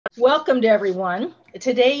Welcome to everyone.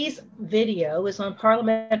 Today's video is on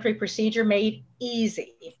parliamentary procedure made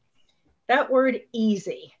easy. That word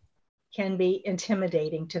easy can be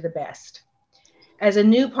intimidating to the best. As a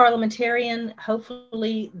new parliamentarian,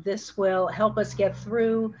 hopefully this will help us get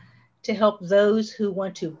through to help those who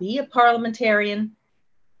want to be a parliamentarian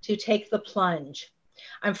to take the plunge.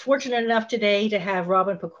 I'm fortunate enough today to have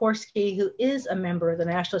Robin Pokorski, who is a member of the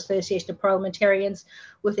National Association of Parliamentarians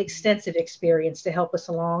with extensive experience to help us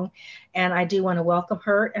along. And I do want to welcome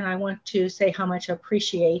her, and I want to say how much I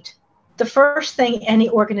appreciate. The first thing any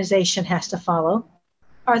organization has to follow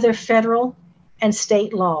are their federal and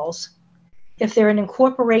state laws. If they're an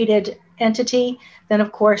incorporated entity, then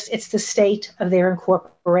of course it's the state of their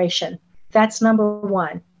incorporation. That's number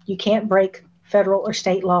one. You can't break federal or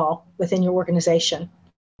state law within your organization.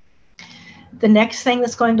 The next thing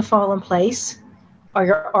that's going to fall in place are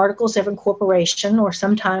your articles of incorporation, or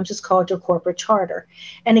sometimes it's called your corporate charter.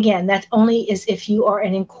 And again, that only is if you are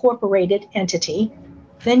an incorporated entity,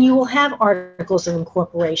 then you will have articles of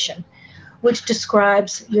incorporation, which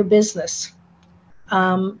describes your business.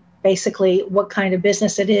 Basically, what kind of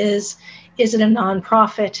business it is. Is it a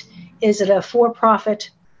nonprofit? Is it a for-profit?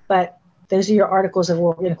 But those are your articles of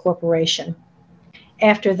incorporation.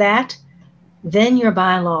 After that, then your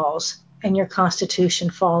bylaws and your constitution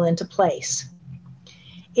fall into place.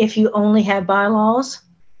 If you only have bylaws,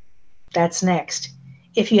 that's next.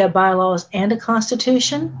 If you have bylaws and a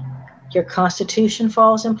constitution, your constitution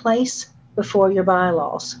falls in place before your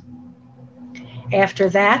bylaws. After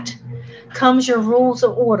that comes your rules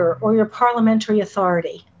of order or your parliamentary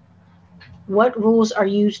authority. What rules are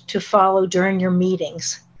you to follow during your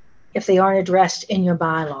meetings if they aren't addressed in your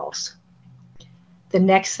bylaws? The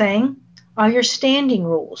next thing are your standing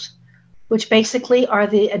rules, which basically are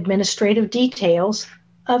the administrative details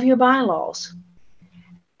of your bylaws.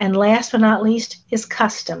 And last but not least is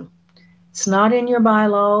custom. It's not in your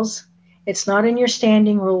bylaws. It's not in your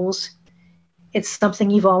standing rules. It's something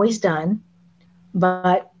you've always done.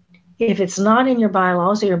 But if it's not in your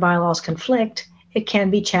bylaws or your bylaws conflict, it can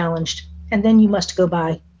be challenged. And then you must go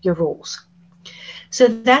by your rules. So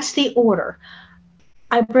that's the order.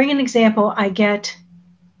 I bring an example. I get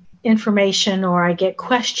information or I get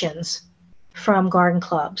questions from garden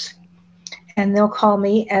clubs. And they'll call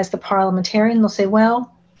me as the parliamentarian. They'll say,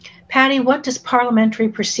 well, Patty, what does parliamentary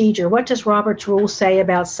procedure, what does Robert's rule say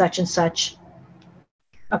about such and such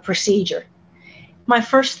a procedure? My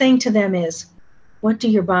first thing to them is, what do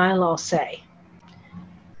your bylaws say?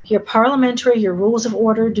 Your rules of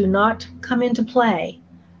order do not come into play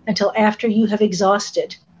until after you have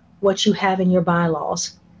exhausted what you have in your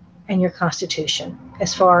bylaws and your constitution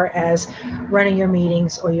as far as running your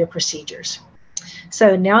meetings or your procedures.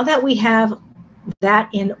 So now that we have that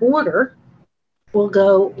in order, we'll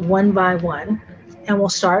go one by one, and we'll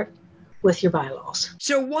start with your bylaws.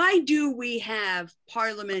 So why do we have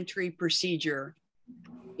parliamentary procedure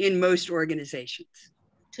in most organizations?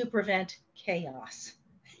 To prevent chaos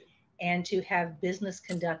and to have business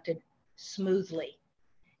conducted smoothly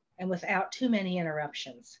and without too many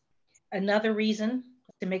interruptions. Another reason,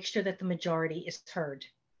 to make sure that the majority is heard.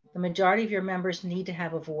 The majority of your members need to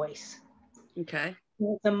have a voice. Okay.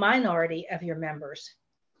 The minority of your members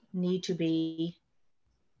need to be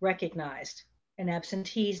recognized, and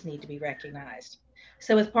absentees need to be recognized.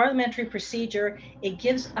 So with parliamentary procedure, it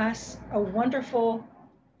gives us a wonderful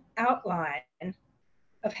outline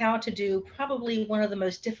of how to do probably one of the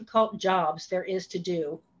most difficult jobs there is to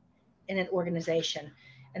do in an organization,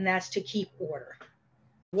 and that's to keep order.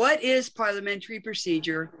 What is parliamentary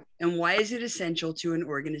procedure and why is it essential to an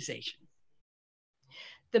organization?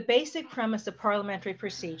 The basic premise of parliamentary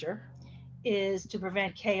procedure is to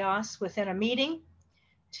prevent chaos within a meeting,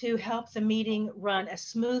 to help the meeting run as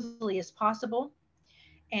smoothly as possible,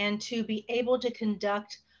 and to be able to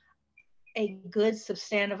conduct a good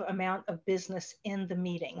substantive amount of business in the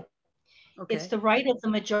meeting. Okay. It's the right of the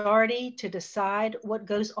majority to decide what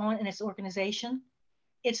goes on in its organization.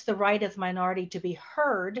 It's the right of the minority to be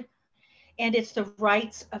heard, and it's the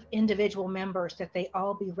rights of individual members that they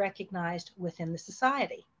all be recognized within the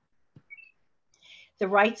society. The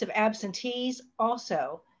rights of absentees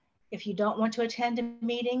also. If you don't want to attend a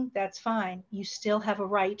meeting, that's fine. You still have a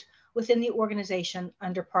right within the organization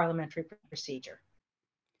under parliamentary procedure.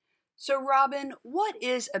 So Robin, what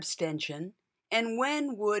is abstention and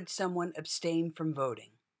when would someone abstain from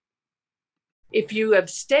voting? If you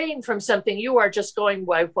abstain from something, you are just going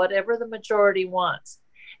by whatever the majority wants.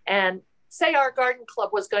 And say our garden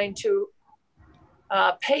club was going to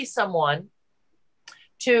pay someone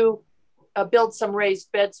to build some raised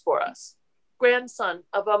beds for us, grandson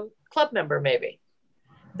of a club member maybe.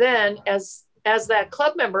 Then as as that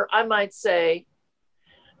club member, I might say,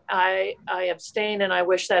 I abstain and I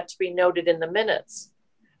wish that to be noted in the minutes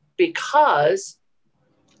because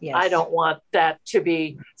I don't want that to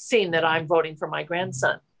be seen that I'm voting for my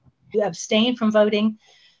grandson. You abstain from voting,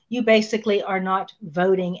 you basically are not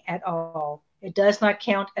voting at all. It does not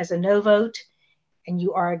count as a no vote, and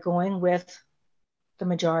you are going with the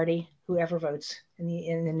majority, whoever votes in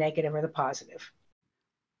the negative or the positive.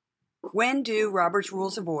 When do Robert's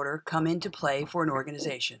Rules of Order come into play for an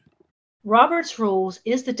organization? Robert's Rules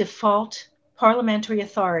is the default parliamentary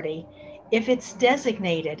authority if it's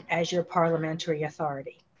designated as your parliamentary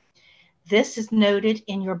authority. This is noted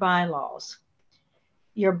in your bylaws.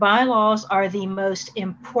 Your bylaws are the most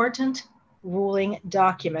important ruling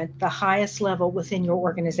document, the highest level within your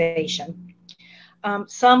organization.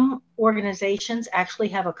 Some organizations actually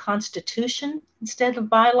have a constitution instead of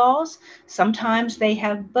bylaws. Sometimes they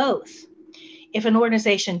have both. If an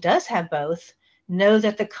organization does have both, know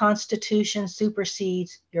that the Constitution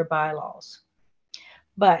supersedes your bylaws.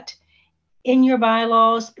 But in your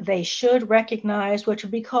bylaws, they should recognize what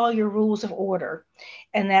would be called your rules of order,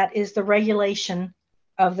 and that is the regulation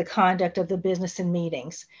of the conduct of the business and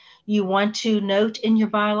meetings. You want to note in your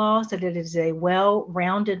bylaws that it is a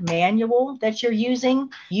well-rounded manual that you're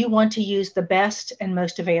using. You want to use the best and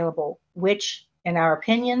most available, which, in our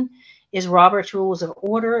opinion, is Robert's Rules of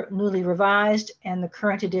Order, newly revised, and the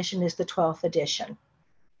current edition is the 12th edition.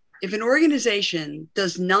 If an organization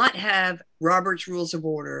does not have Robert's Rules of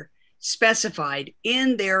Order specified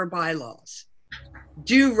in their bylaws,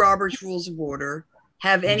 do Robert's Rules of Order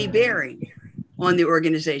have any bearing on the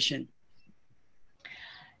organization?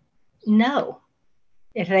 No.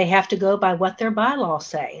 If they have to go by what their bylaws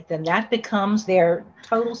say, then that becomes their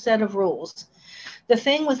total set of rules. The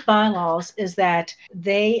thing with bylaws is that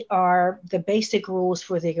they are the basic rules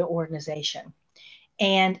for the organization.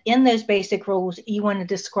 And in those basic rules, you want to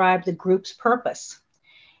describe the group's purpose.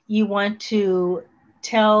 You want to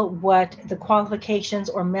tell what the qualifications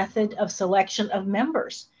or method of selection of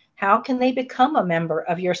members. How can they become a member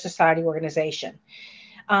of your society organization?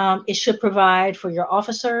 It should provide for your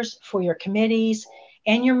officers, for your committees,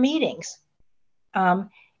 and your meetings.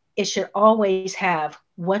 It should always have,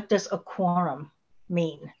 what does a quorum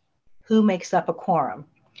mean? Who makes up a quorum?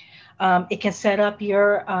 It can set up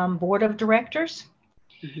your board of directors,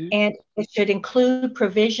 and it should include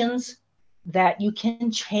provisions that you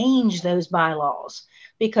can change those bylaws.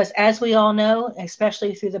 Because as we all know,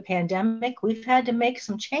 especially through the pandemic, we've had to make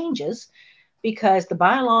some changes because the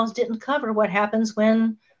bylaws didn't cover what happens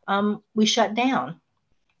when we shut down.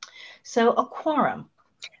 So a quorum.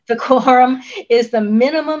 The quorum is the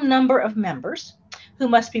minimum number of members who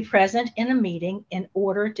must be present in a meeting in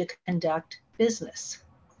order to conduct business.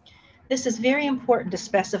 This is very important to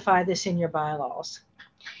specify this in your bylaws.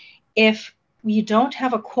 If you don't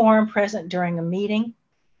have a quorum present during a meeting,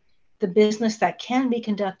 the business that can be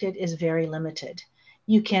conducted is very limited.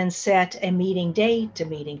 You can set a meeting date, a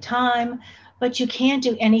meeting time, but you can't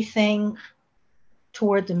do anything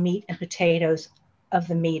toward the meat and potatoes of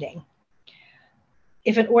the meeting.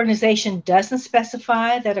 If an organization doesn't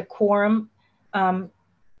specify that a quorum or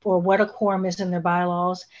what a quorum is in their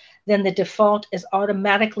bylaws, then the default is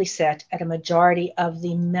automatically set at a majority of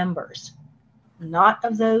the members, not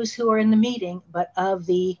of those who are in the meeting, but of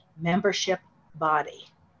the membership body.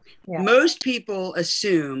 Yeah. Most people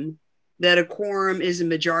assume that a quorum is a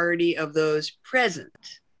majority of those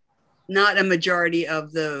present, not a majority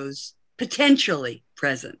of those potentially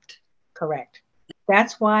present. Correct.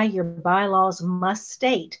 That's why your bylaws must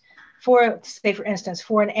state, for instance,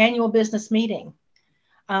 for an annual business meeting,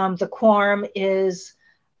 the quorum is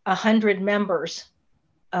 100 members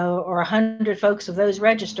or 100 folks of those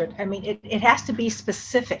registered. I mean, it has to be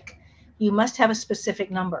specific. You must have a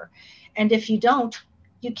specific number. And if you don't,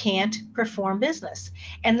 you can't perform business.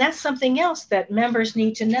 And that's something else that members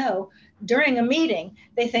need to know. During a meeting,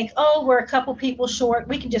 they think, oh, we're a couple people short,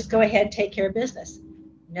 we can just go ahead and take care of business.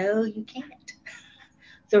 No, you can't.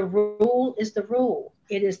 The rule is the rule.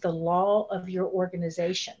 It is the law of your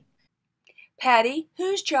organization. Patty,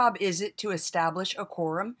 whose job is it to establish a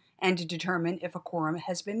quorum and to determine if a quorum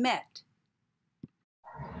has been met?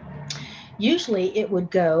 Usually it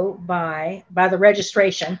would go by the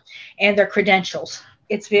registration and their credentials.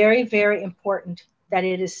 It's very, very important that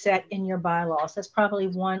it is set in your bylaws. That's probably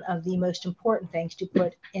one of the most important things to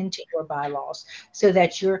put into your bylaws so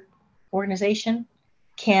that your organization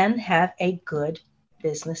can have a good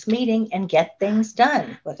business meeting and get things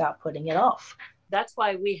done without putting it off. That's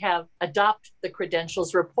why we have adopt the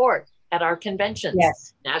credentials report at our conventions.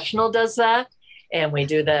 Yes. National does that, And we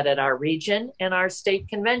do that at our region and our state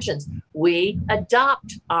conventions. We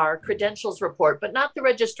adopt our credentials report, but not the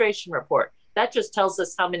registration report. That just tells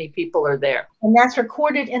us how many people are there. And that's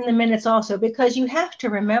recorded in the minutes also, because you have to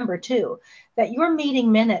remember too, that your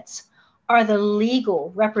meeting minutes are the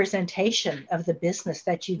legal representation of the business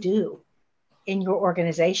that you do in your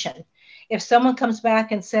organization. If someone comes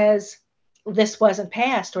back and says, this wasn't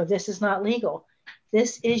passed or this is not legal,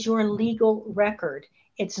 this is your legal record.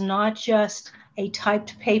 It's not just a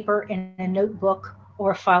typed paper in a notebook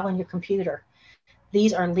or a file on your computer.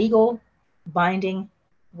 These are legal binding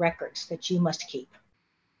records that you must keep.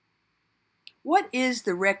 What is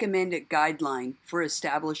the recommended guideline for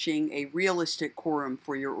establishing a realistic quorum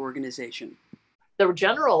for your organization? The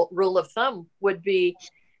general rule of thumb would be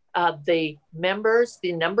the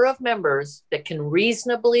number of members that can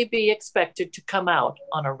reasonably be expected to come out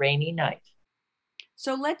on a rainy night.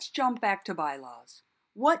 So let's jump back to bylaws.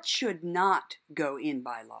 What should not go in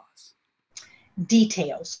bylaws?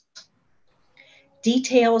 Details.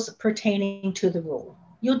 Details pertaining to the rule.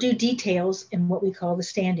 You'll do details in what we call the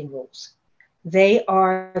standing rules. They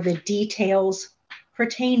are the details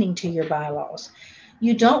pertaining to your bylaws.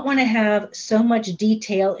 You don't want to have so much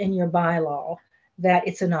detail in your bylaw that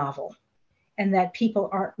it's a novel and that people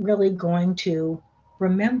aren't really going to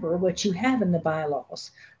remember what you have in the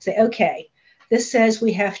bylaws. Say, okay, this says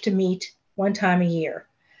we have to meet one time a year.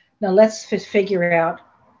 Now let's figure out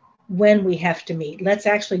when we have to meet. Let's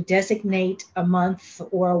actually designate a month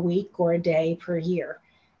or a week or a day per year.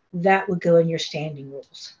 That would go in your standing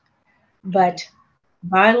rules. But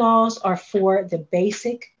bylaws are for the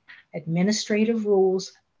basic administrative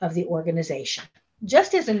rules of the organization.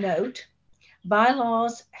 Just as a note,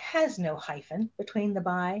 bylaws has no hyphen between the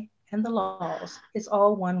by and the laws. It's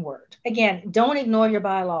all one word. Again, don't ignore your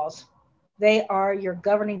bylaws. They are your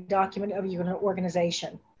governing document of your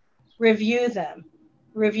organization. Review them.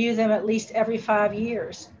 Review them at least every 5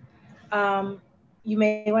 years. You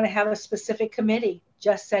may want to have a specific committee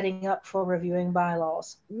just setting up for reviewing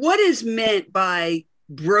bylaws. What is meant by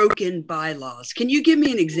broken bylaws? Can you give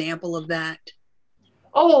me an example of that?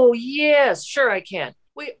 Oh, yes, sure I can.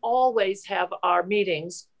 We always have our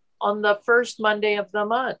meetings on the first Monday of the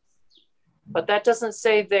month, but that doesn't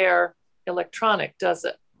say they're electronic, does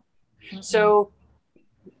it? Mm-hmm. So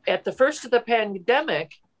at the first of the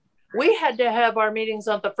pandemic, we had to have our meetings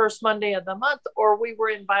on the first Monday of the month or we were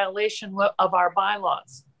in violation of our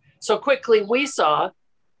bylaws. So quickly we saw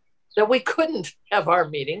that we couldn't have our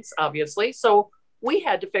meetings, obviously. So we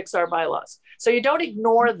had to fix our bylaws. So you don't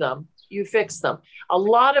ignore them, you fix them. A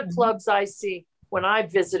lot of clubs I see when I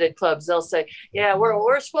visited clubs, they'll say, yeah,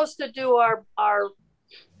 we're supposed to do our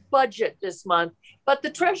budget this month, but the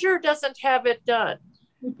treasurer doesn't have it done.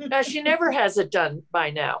 Now, she never has it done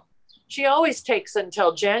by now. She always takes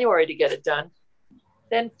until January to get it done.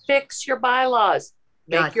 Then fix your bylaws.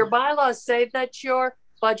 Make your bylaws say that your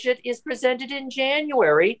budget is presented in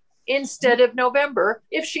January instead of November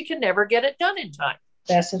if she can never get it done in time.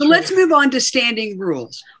 So let's move on to standing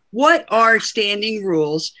rules. What are standing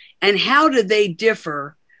rules and how do they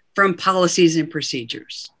differ from policies and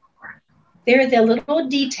procedures? They're the little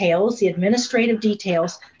details, the administrative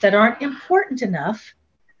details that aren't important enough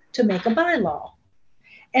to make a bylaw.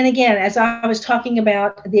 And again, as I was talking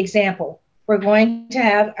about the example, we're going to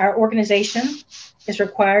have our organization is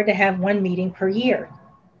required to have one meeting per year.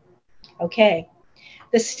 Okay.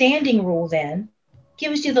 The standing rule then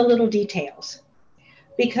gives you the little details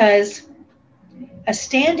because a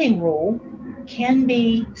standing rule can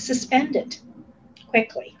be suspended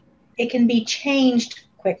quickly. It can be changed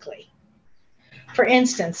quickly. For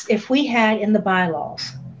instance, if we had in the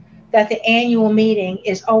bylaws that the annual meeting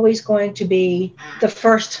is always going to be the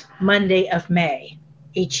first Monday of May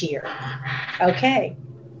each year. Okay,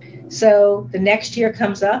 so the next year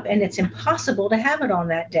comes up and it's impossible to have it on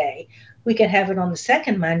that day. We can have it on the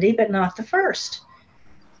second Monday, but not the first.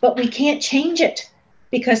 But we can't change it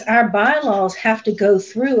because our bylaws have to go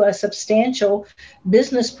through a substantial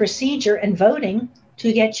business procedure and voting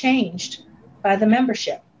to get changed by the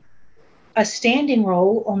membership. A standing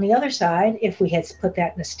rule on the other side, if we had put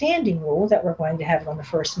that in a standing rule that we're going to have it on the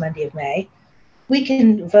first Monday of May, we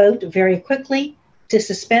can vote very quickly to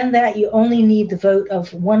suspend that. You only need the vote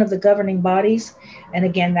of one of the governing bodies. And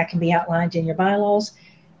again, that can be outlined in your bylaws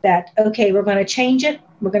that, okay, we're going to change it,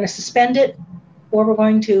 we're going to suspend it, or we're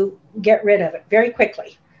going to get rid of it very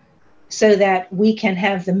quickly so that we can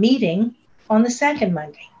have the meeting on the second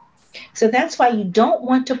Monday. So that's why you don't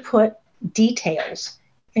want to put details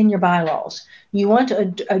in your bylaws. You want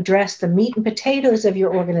to address the meat and potatoes of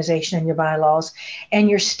your organization in your bylaws, and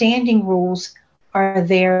your standing rules are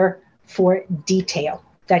there for detail.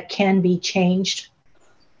 that can be changed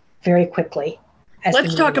very quickly.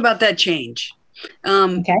 Let's talk about that change.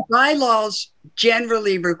 Okay. Bylaws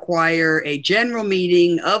generally require a general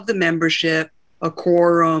meeting of the membership, a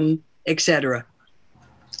quorum, etc.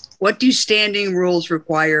 What do standing rules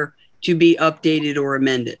require to be updated or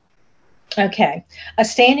amended? Okay. A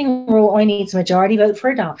standing rule only needs a majority vote for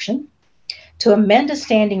adoption. To amend a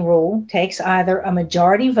standing rule takes either a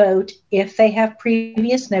majority vote if they have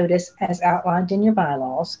previous notice as outlined in your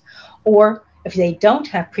bylaws, or if they don't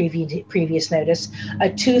have previous notice, a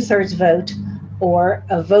 2/3 vote or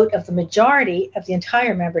a vote of the majority of the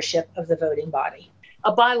entire membership of the voting body.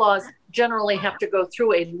 Bylaws generally have to go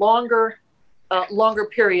through a longer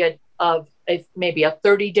period of maybe a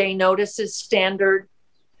 30-day notice is standard,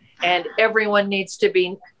 and everyone needs to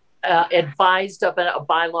be advised of a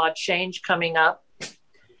bylaw change coming up.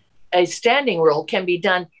 A standing rule can be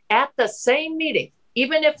done at the same meeting.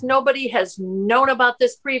 Even if nobody has known about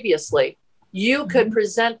this previously, you could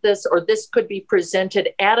present this, or this could be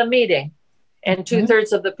presented at a meeting, and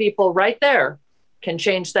 2/3 of the people right there can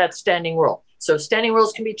change that standing rule. So standing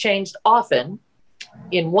rules can be changed often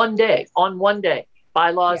in one day, on one day.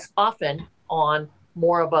 Bylaws often on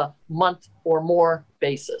more of a month or more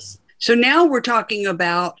basis. So now we're talking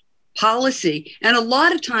about policy, and a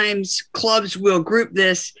lot of times clubs will group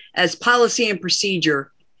this as policy and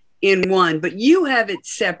procedure in one, but you have it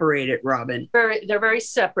separated, Robin. They're very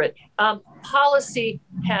separate. Policy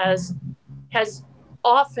has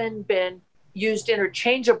often been used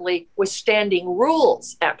interchangeably with standing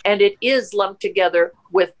rules, and it is lumped together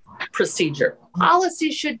with procedure.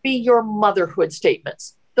 Policy should be your motherhood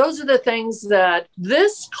statements. Those are the things that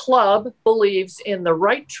this club believes in the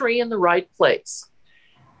right tree in the right place.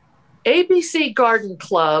 ABC Garden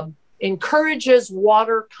Club encourages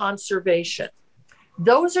water conservation.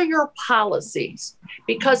 Those are your policies,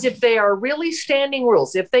 because if they are really standing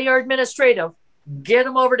rules, if they are administrative, get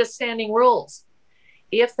them over to standing rules.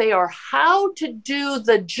 If they are how to do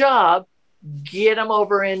the job, get them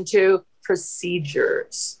over into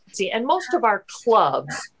procedures. See, and most of our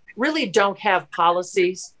clubs really don't have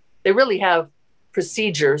policies. They really have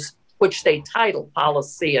procedures, which they title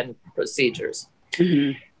policy and procedures.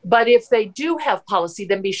 Mm-hmm. But if they do have policy,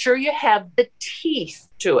 then be sure you have the teeth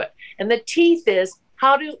to it. And the teeth is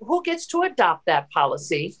who gets to adopt that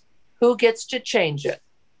policy? Who gets to change it?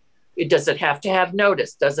 Does it have to have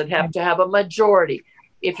notice? Does it have to have a majority?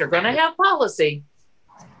 If you're going to have policy,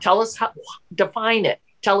 tell us how, define it.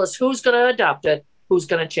 Tell us who's going to adopt it, who's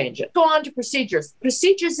going to change it. Go on to procedures.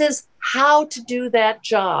 Procedures is how to do that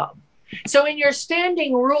job. So in your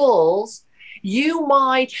standing rules, you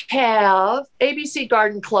might have ABC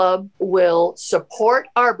Garden Club will support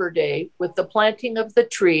Arbor Day with the planting of the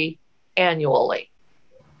tree annually.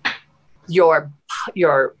 Your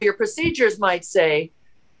procedures might say,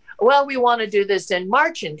 well, we want to do this in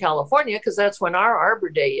March in California because that's when our Arbor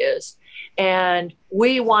Day is. And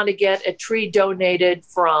we want to get a tree donated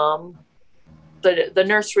from the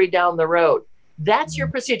nursery down the road. That's your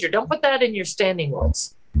procedure. Don't put that in your standing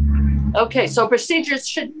rules. Okay, so procedures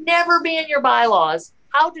should never be in your bylaws.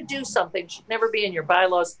 How to do something should never be in your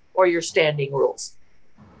bylaws or your standing rules.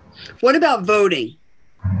 What about voting?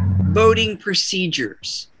 Voting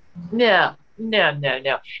procedures? No.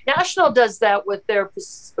 National does that with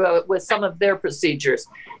with some of their procedures.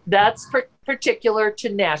 That's particular to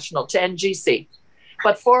National, to NGC.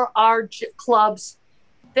 But for our clubs,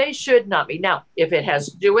 they should not be. Now, if it has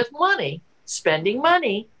to do with money, spending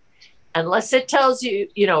money, unless it tells you,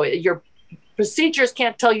 your procedures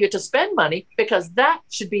can't tell you to spend money, because that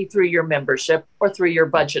should be through your membership or through your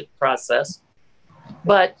budget process.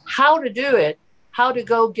 But how to do it, how to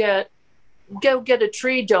go get a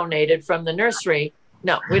tree donated from the nursery,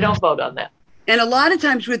 no, we don't vote on that. And a lot of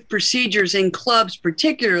times with procedures in clubs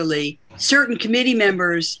particularly, certain committee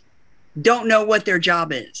members don't know what their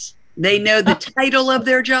job is. They know the title of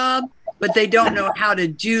their job, but they don't know how to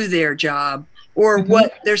do their job or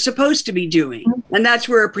what they're supposed to be doing. And that's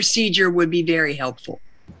where a procedure would be very helpful.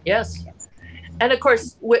 Yes. And of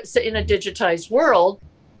course, in a digitized world,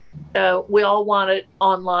 we all want it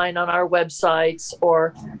online on our websites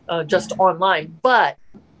or just online. But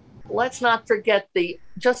let's not forget the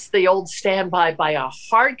old standby by a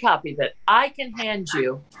hard copy that I can hand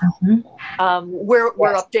you. We're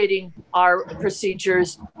updating our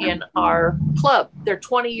procedures in our club. They're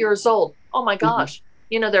 20 years old. Oh my gosh.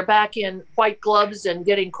 They're back in white gloves and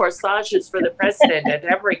getting corsages for the president at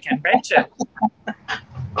every convention.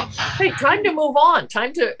 Hey, time to move on.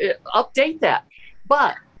 Time to update that.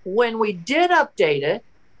 But when we did update it,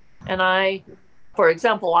 and for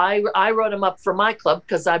example, I wrote them up for my club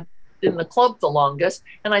because in the club the longest,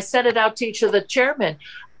 and I sent it out to each of the chairmen.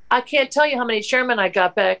 I can't tell you how many chairmen I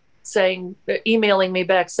got back saying, emailing me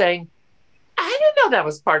back saying, I didn't know that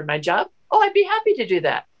was part of my job. Oh, I'd be happy to do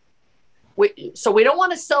that. So we don't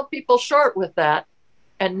want to sell people short with that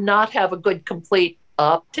and not have a good, complete,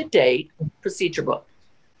 up-to-date procedure book.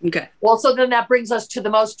 Okay. Well, so then that brings us to the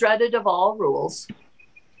most dreaded of all rules.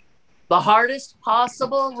 The hardest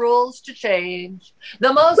possible rules to change.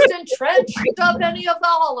 The most entrenched of any of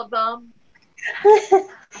all of them.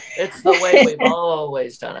 It's the way we've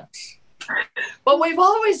always done it. But we've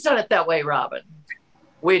always done it that way, Robin.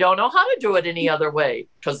 We don't know how to do it any other way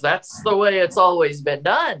because that's the way it's always been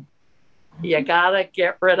done. You gotta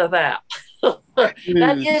get rid of that.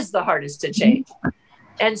 That is the hardest to change.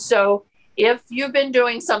 And so if you've been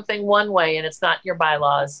doing something one way and it's not in your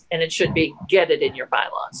bylaws, and it should be, get it in your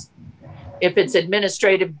bylaws. If it's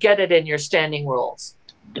administrative, get it in your standing rules.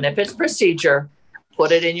 And if it's procedure,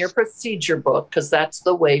 put it in your procedure book because that's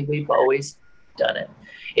the way we've always done it.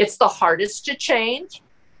 It's the hardest to change,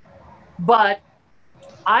 but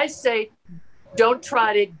I say don't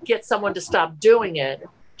try to get someone to stop doing it.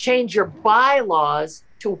 Change your bylaws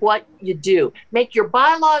to what you do. Make your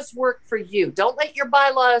bylaws work for you. Don't let your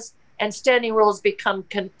bylaws and standing rules become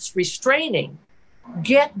restraining.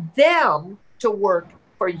 Get them to work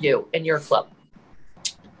for you and your club.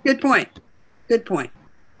 Good point. Good point.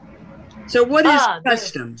 So what is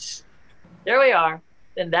customs? There we are.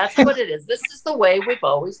 And that's what it is. This is the way we've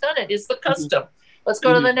always done it, is the custom. Let's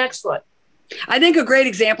go to the next one. I think a great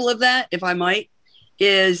example of that, if I might,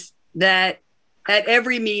 is that at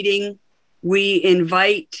every meeting, we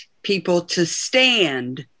invite people to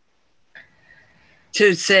stand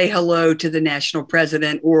to say hello to the national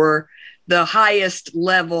president or the highest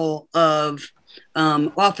level of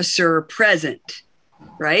officer present,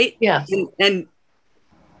 right? Yeah. And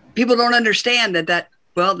people don't understand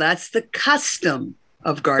that's the custom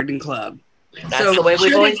of Garden Club. That's the way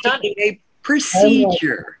we've always done it. A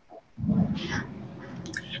procedure.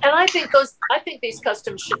 And I think these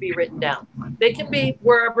customs should be written down. They can be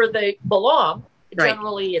wherever they belong. Right.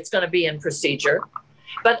 Generally, it's going to be in procedure.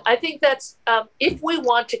 But I think that's if we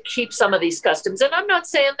want to keep some of these customs, and I'm not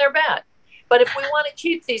saying they're bad, but if we want to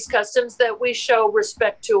keep these customs, that we show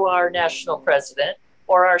respect to our national president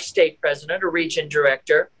or our state president or region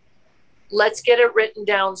director, let's get it written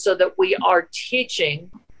down so that we are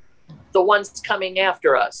teaching the ones coming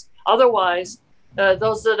after us. Otherwise,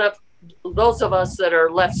 those of us that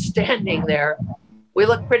are left standing there, we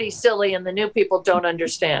look pretty silly and the new people don't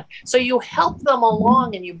understand. So you help them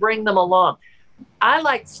along and you bring them along. I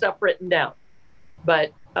like stuff written down,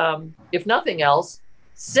 but if nothing else,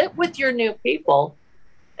 sit with your new people.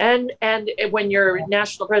 And when your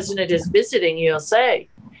national president is visiting, you'll say,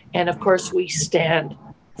 and of course we stand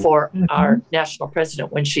for our national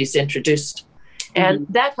president when she's introduced. And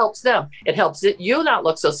that helps them. It helps you not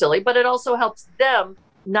look so silly, but it also helps them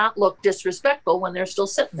not look disrespectful when they're still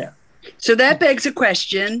sitting there. So that begs a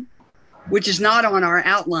question, which is not on our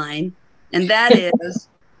outline, and that is,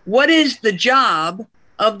 what is the job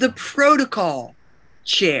of the protocol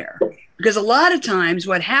chair? Because a lot of times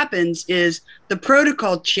what happens is the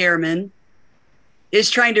protocol chairman is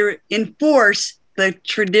trying to enforce the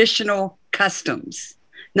traditional customs,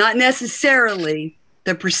 not necessarily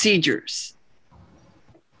the procedures.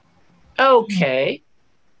 Okay.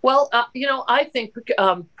 Well, I think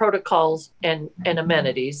protocols and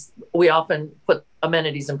amenities, we often put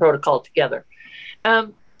amenities and protocol together.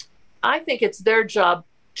 I think it's their job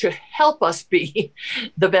to help us be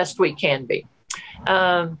the best we can be.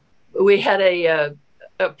 We had a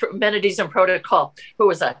amenities and protocol who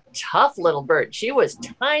was a tough little bird. She was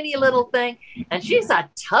tiny little thing, and she's a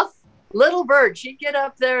tough little bird. She'd get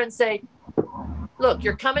up there and say, look,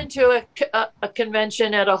 you're coming to a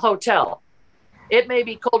convention at a hotel. It may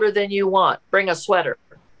be colder than you want. Bring a sweater.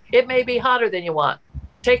 It may be hotter than you want.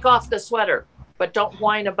 Take off the sweater, but don't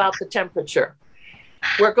whine about the temperature.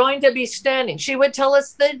 We're going to be standing. She would tell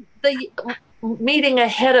us the meeting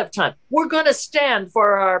ahead of time. We're going to stand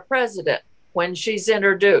for our president when she's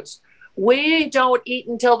introduced. We don't eat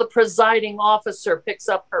until the presiding officer picks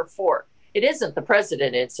up her fork. It isn't the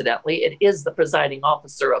president, incidentally. It is the presiding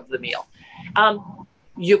officer of the meal.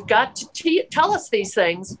 You've got to tell us these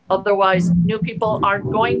things. Otherwise, new people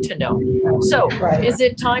aren't going to know. So is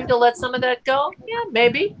it time to let some of that go? Yeah,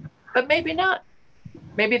 maybe, but maybe not.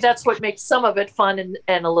 Maybe that's what makes some of it fun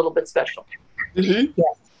and a little bit special. Yes,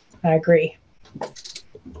 I agree.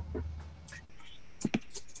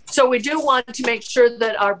 So we do want to make sure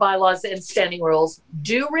that our bylaws and standing rules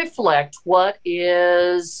do reflect what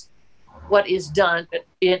is done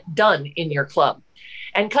in your club.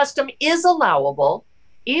 And custom is allowable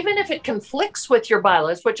even if it conflicts with your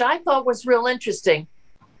bylaws, which I thought was real interesting,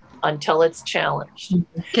 until it's challenged.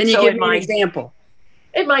 Can you give me an example?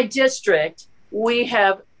 In my district, we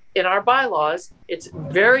have in our bylaws, it's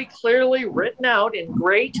very clearly written out in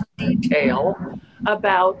great detail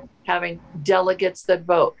about having delegates that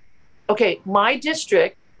vote. Okay, my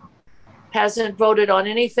district hasn't voted on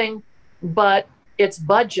anything but its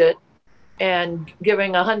budget and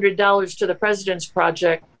giving $100 to the President's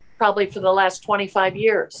Project probably for the last 25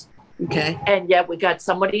 years. Okay. And yet we got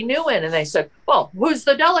somebody new in and they said, well, who's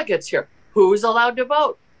the delegates here? Who's allowed to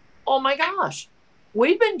vote? Oh my gosh,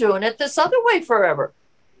 we've been doing it this other way forever.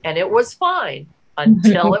 And it was fine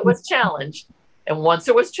until it was challenged. And once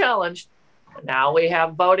it was challenged, now we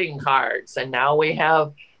have voting cards and now we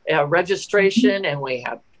have registration and we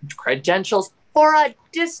have credentials for a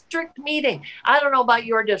district meeting. I don't know about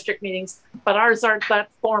your district meetings, but ours aren't that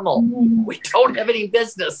formal. We don't have any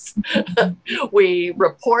business. We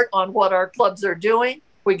report on what our clubs are doing.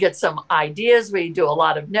 We get some ideas. We do a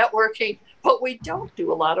lot of networking, but we don't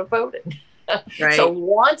do a lot of voting. Right. So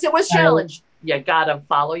once it was challenged, you got to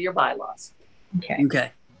follow your bylaws.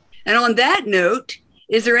 Okay. And on that note,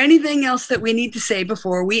 is there anything else that we need to say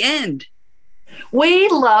before we end? We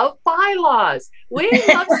love bylaws. We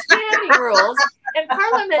love standing rules. And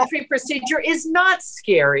parliamentary procedure is not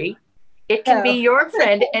scary. It can be your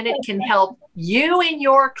friend and it can help you in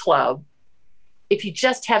your club if you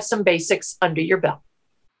just have some basics under your belt.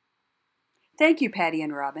 Thank you, Patty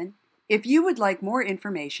and Robin. If you would like more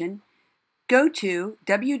information, go to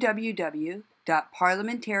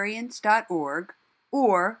www.parliamentarians.org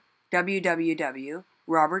or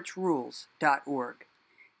www.robertsrules.org.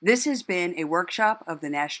 This has been a workshop of the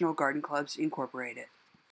National Garden Clubs, Incorporated.